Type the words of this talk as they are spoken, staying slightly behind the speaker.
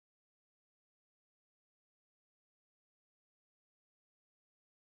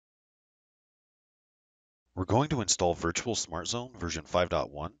We're going to install Virtual SmartZone version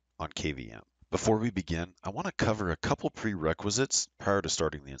 5.1 on KVM. Before we begin, I want to cover a couple prerequisites prior to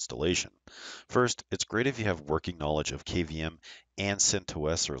starting the installation. First, it's great if you have working knowledge of KVM and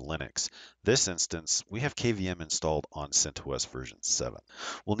CentOS or Linux. This instance, we have KVM installed on CentOS version 7.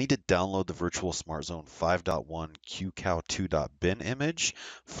 We'll need to download the Virtual SmartZone 5.1 qcow2.bin image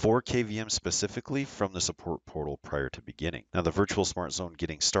for KVM specifically from the support portal prior to beginning. Now, the Virtual SmartZone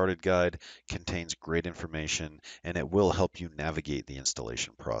Getting Started guide contains great information and it will help you navigate the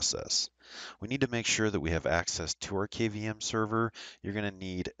installation process. We need to make sure that we have access to our KVM server. You're going to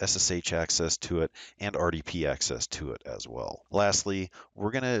need SSH access to it and RDP access to it as well. Lastly,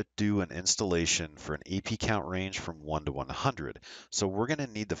 we're going to do an installation for an AP count range from 1 to 100. So we're going to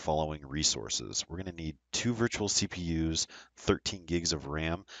need the following resources. We're going to need 2 virtual CPUs, 13 gigs of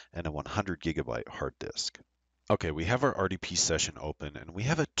RAM, and a 100 gigabyte hard disk. Okay, we have our RDP session open and we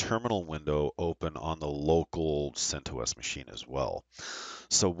have a terminal window open on the local CentOS machine as well.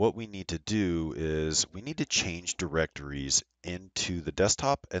 So what we need to do is we need to change directories into the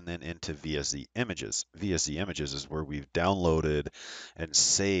desktop and then into vSZ images. vSZ images is where we've downloaded and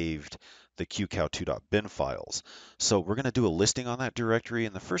saved the qcow2.bin files. So we're going to do a listing on that directory,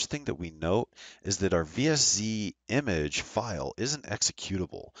 and the first thing that we note is that our vSZ image file isn't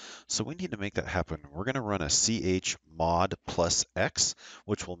executable. So we need to make that happen. We're going to run a chmod plus x,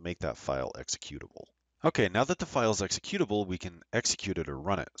 which will make that file executable. Okay, now that the file is executable, we can execute it or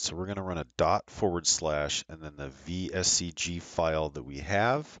run it. So we're going to run a // and then the vSCG file that we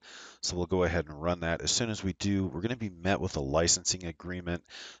have. So we'll go ahead and run that. As soon as we do, we're going to be met with a licensing agreement.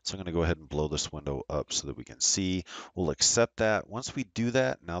 So I'm going to go ahead and blow this window up so that we can see. We'll accept that. Once we do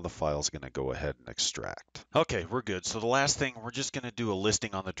that, now the file is going to go ahead and extract. Okay, we're good. So the last thing, we're just going to do a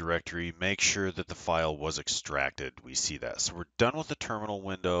listing on the directory, make sure that the file was extracted. We see that. So we're done with the terminal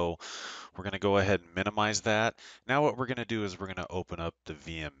window. We're going to go ahead and minimize that. Now what we're going to do is we're going to open up the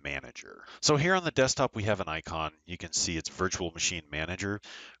VM Manager. So here on the desktop, we have an icon. You can see it's Virtual Machine Manager.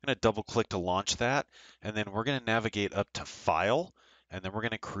 I'm going to double click to launch that, and then we're going to navigate up to File, and then we're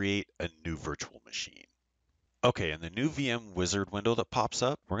going to create a new virtual machine. Okay, in the new VM wizard window that pops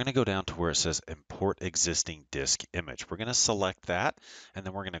up, we're going to go down to where it says Import Existing Disk Image. We're going to select that, and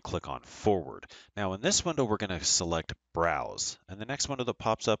then we're going to click on Forward. Now in this window, we're going to select Browse. And the next window that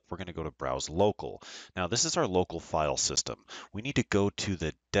pops up, we're going to go to Browse Local. Now this is our local file system. We need to go to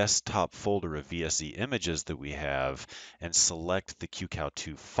the desktop folder of vSZ images that we have and select the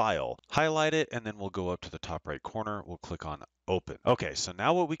qcow2 file. Highlight it, and then we'll go up to the top right corner. We'll click on Open. Okay, so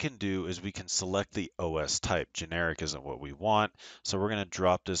now what we can do is we can select the OS type. Generic isn't what we want, so we're going to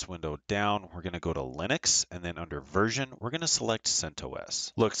drop this window down. We're going to go to Linux, and then under Version, we're going to select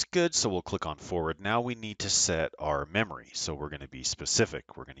CentOS. Looks good, so we'll click on Forward. Now we need to set our memory, so we're going to be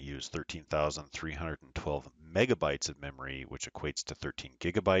specific. We're going to use 13,312 megabytes of memory, which equates to 13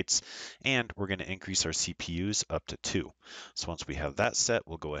 gigabytes, and we're going to increase our CPUs up to 2. So once we have that set,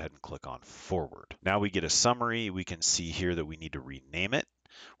 we'll go ahead and click on Forward. Now we get a summary. We can see here that we need to rename it.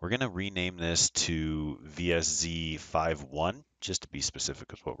 We're going to rename this to vSZ 5.1 just to be specific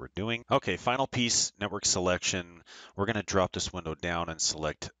with what we're doing. Okay, final piece, network selection. We're going to drop this window down and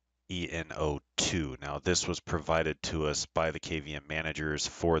select ENO2. Now this was provided to us by the KVM managers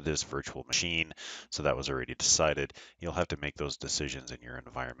for this virtual machine, so that was already decided. You'll have to make those decisions in your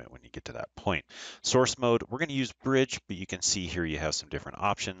environment when you get to that point. Source mode, we're going to use bridge, but you can see here you have some different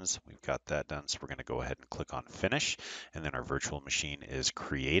options. We've got that done, so we're going to go ahead and click on finish, and then our virtual machine is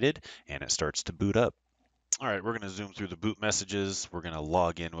created and it starts to boot up. All right, we're going to zoom through the boot messages. We're going to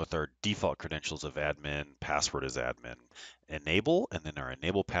log in with our default credentials of admin, password is admin, enable, and then our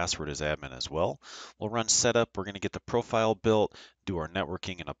enable password is admin as well. We'll run setup. We're going to get the profile built, do our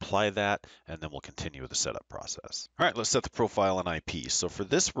networking and apply that, and then we'll continue with the setup process. All right, let's set the profile and IP. So for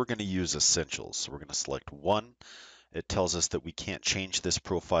this, we're going to use Essentials. So we're going to select 1. It tells us that we can't change this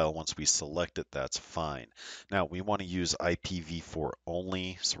profile once we select it. That's fine. Now we want to use IPv4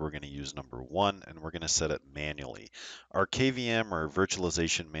 only, so we're going to use number 1 and we're going to set it manually. Our KVM or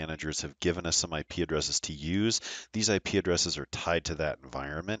virtualization managers have given us some IP addresses to use. These IP addresses are tied to that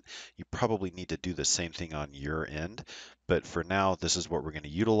environment. You probably need to do the same thing on your end, but for now this is what we're going to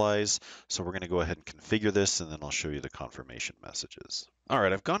utilize. So we're going to go ahead and configure this, and then I'll show you the confirmation messages. All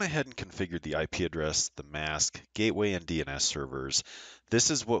right, I've gone ahead and configured the IP address, the mask, gateway, and DNS servers.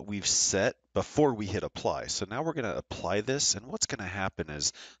 This is what we've set before we hit apply. So now we're going to apply this, and what's going to happen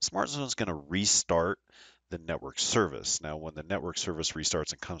is SmartZone is going to restart the network service. Now, when the network service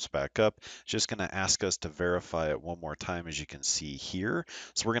restarts and comes back up, it's just going to ask us to verify it one more time, as you can see here.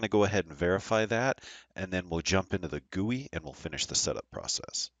 So we're going to go ahead and verify that, and then we'll jump into the GUI and we'll finish the setup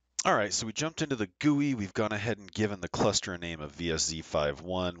process. All right, so we jumped into the GUI. We've gone ahead and given the cluster a name of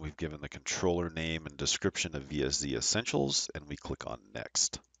vSZ51. We've given the controller name and description of vSZ Essentials, and we click on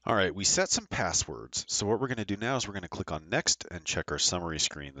Next. All right, we set some passwords. So what we're going to do now is we're going to click on Next and check our summary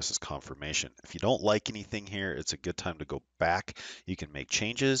screen. This is confirmation. If you don't like anything here, it's a good time to go back. You can make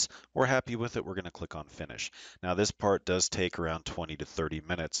changes. We're happy with it. We're going to click on Finish. Now this part does take around 20 to 30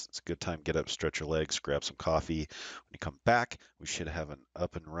 minutes. It's a good time to get up, stretch your legs, grab some coffee. When you come back, we should have an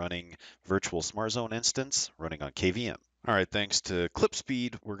up and running virtual SmartZone instance running on KVM. All right, thanks to clip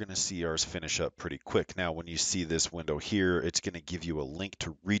speed, we're going to see ours finish up pretty quick. Now, when you see this window here, it's going to give you a link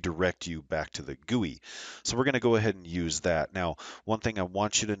to redirect you back to the GUI. So we're going to go ahead and use that. Now, one thing I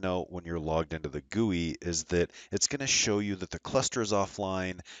want you to note when you're logged into the GUI is that it's going to show you that the cluster is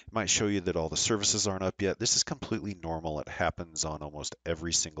offline. It might show you that all the services aren't up yet. This is completely normal. It happens on almost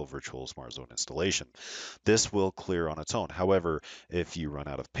every single virtual SmartZone installation. This will clear on its own. However, if you run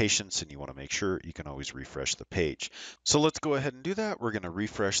out of patience and you want to make sure, you can always refresh the page. So let's go ahead and do that. We're going to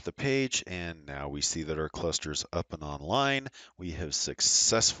refresh the page, and now we see that our cluster is up and online. We have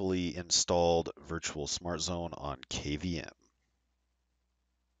successfully installed Virtual SmartZone on KVM.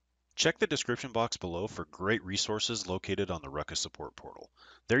 Check the description box below for great resources located on the Ruckus support portal.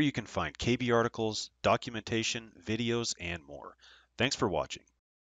 There you can find KB articles, documentation, videos, and more. Thanks for watching.